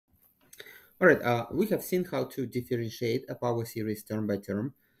All right, we have seen how to differentiate a power series term by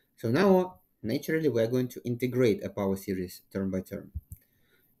term. So now, naturally, we're going to integrate a power series term by term.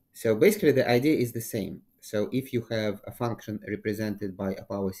 So basically, the idea is the same. So if you have a function represented by a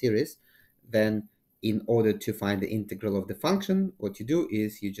power series, then in order to find the integral of the function, what you do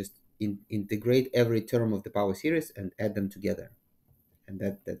is you just integrate every term of the power series and add them together. And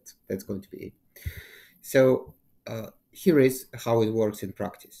that's going to be it. So here is how it works in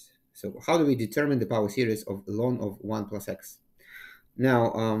practice. So how do we determine the power series of ln of 1 plus x?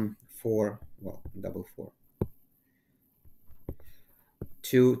 Now, well, double 4.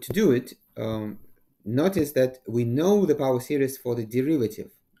 To do it, notice that we know the power series for the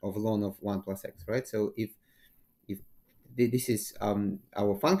derivative of ln of 1 plus x, right? So if this is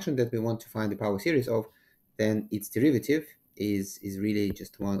our function that we want to find the power series of, then its derivative is really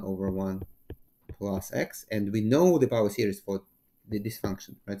just 1 over 1 plus x, and we know the power series for this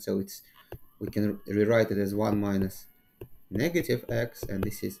function, right? So we can rewrite it as 1 minus negative x, and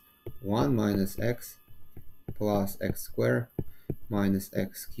this is 1 minus x plus x squared minus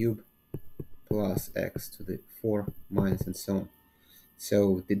x cubed plus x to the 4 minus and so on.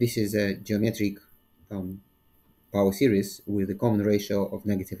 So this is a geometric power series with a common ratio of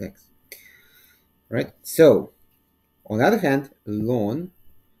negative x, right? So on the other hand, ln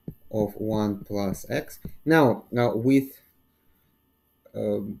of 1 plus x. Now with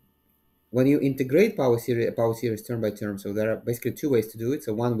when you integrate power series term by term, so there are basically two ways to do it.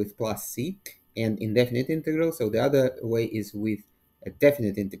 So one with plus c and indefinite integral. So the other way is with a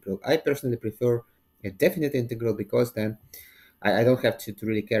definite integral. I personally prefer a definite integral because then I don't have to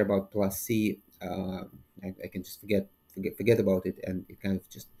really care about plus c. I can just forget about it, and it kind of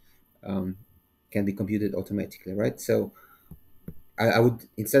just um, can be computed automatically, right? So I would,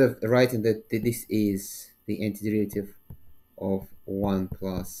 instead of writing that this is the antiderivative of 1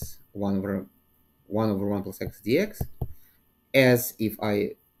 plus 1 over 1 plus x dx, as if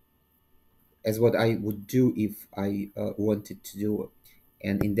I as what I would do if I wanted to do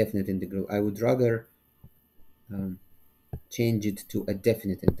an indefinite integral. I would rather um, change it to a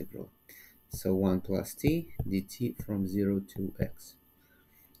definite integral. So 1 plus t dt from 0 to x.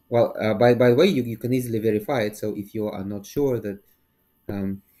 Well, by the way, you can easily verify it. So if you are not sure that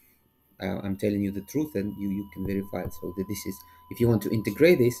um, I'm telling you the truth, then you can verify it. So that this is, if you want to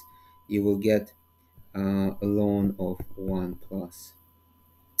integrate this, you will get a ln of 1 plus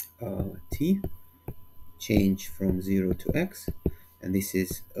t change from 0 to x, and this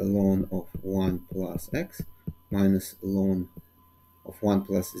is a ln of 1 plus x minus ln of 1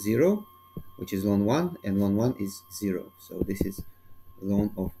 plus 0, which is ln 1, and ln 1 is 0. So this is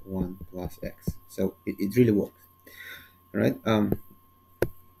ln of 1 plus x. So it really works. All right.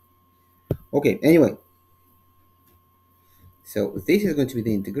 Okay, anyway, so this is going to be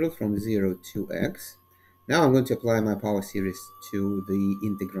the integral from 0 to x. Now I'm going to apply my power series to the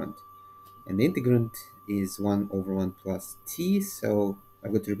integrand. And the integrand is 1 over 1 plus t. So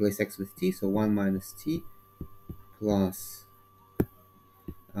I'm going to replace x with t. So 1 minus t plus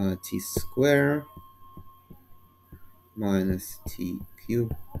t squared minus t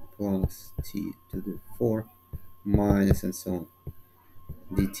cubed plus t to the 4 minus and so on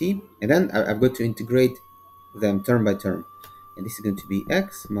dt. And then I've got to integrate them term by term. And this is going to be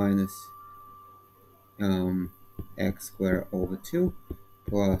x minus x squared over 2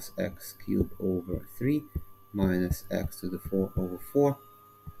 plus x cubed over 3 minus x to the 4 over 4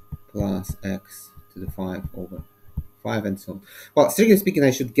 plus x to the 5 over 5 and so on. Well, strictly speaking,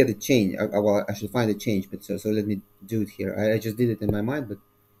 I should get a change. Well, I should find a change, but so let me do it here. I just did it in my mind, but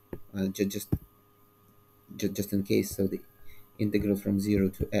just in case. So the integral from 0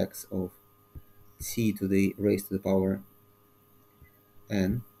 to x of c to the raised to the power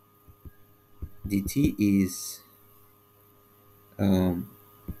n dt is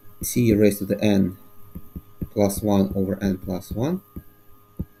c raised to the n plus 1 over n plus 1,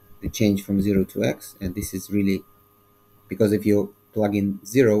 the change from 0 to x. And this is really, because if you plug in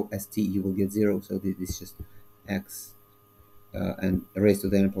 0 as t, you will get 0. So this is just x and raised to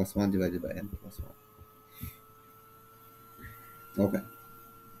the n plus 1 divided by n plus 1. Okay.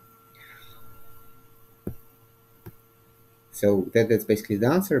 So that's basically the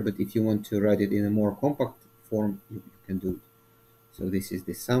answer. But if you want to write it in a more compact form, you can do it. So this is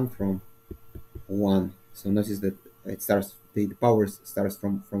the sum from 1. So notice that it starts, the power starts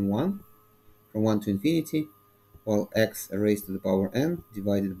from 1 to infinity, while x raised to the power n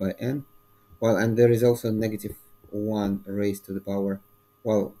divided by n. Well, and there is also negative 1 raised to the power.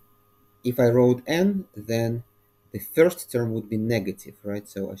 Well, if I wrote n, then the first term would be negative, right?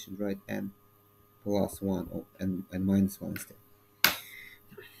 So I should write n plus 1 and minus 1 instead.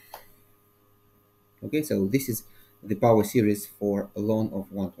 Okay, so this is the power series for a ln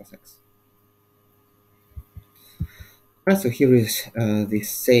of 1 plus x. Right, so here is the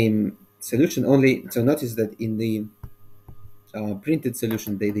same solution, only so notice that in the printed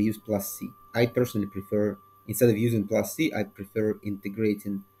solution they use plus c. I personally prefer, instead of using plus c, I prefer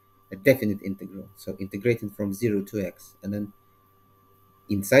integrating a definite integral. So integrating from 0 to x, and then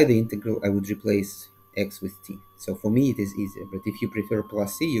inside the integral I would replace x with t. So for me it is easier, but if you prefer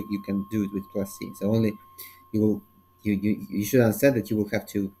plus c, you can do it with plus c. So only you will you should understand that you will have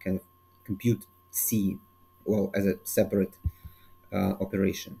to kind of compute c, well, as a separate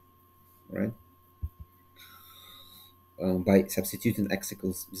operation, right? By substituting x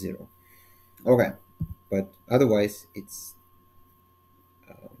equals 0. Okay, but otherwise it's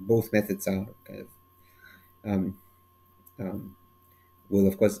both methods are kind of um, um, will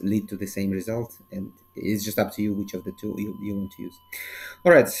of course lead to the same result, and it's just up to you which of the two you want to use.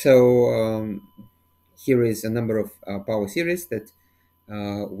 All right, so here is a number of power series that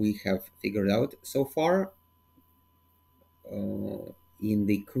we have figured out so far. In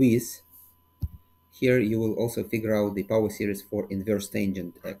the quiz here you will also figure out the power series for inverse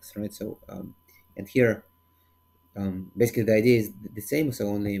tangent x, right? So and here basically the idea is the same, so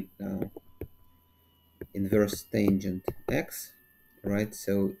only inverse tangent x, right?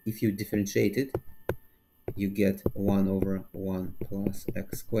 So if you differentiate it, you get 1 over 1 plus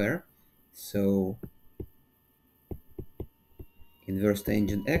x squared. So inverse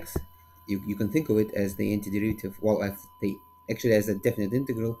tangent x, you can think of it as the antiderivative, well, as the actually as a definite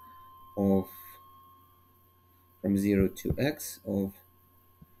integral of from 0 to x of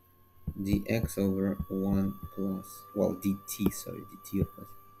dx over 1 plus, well, dt, sorry, dt of course,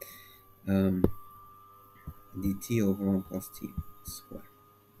 um, dt over 1 plus t squared.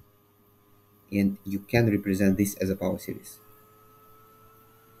 And you can represent this as a power series.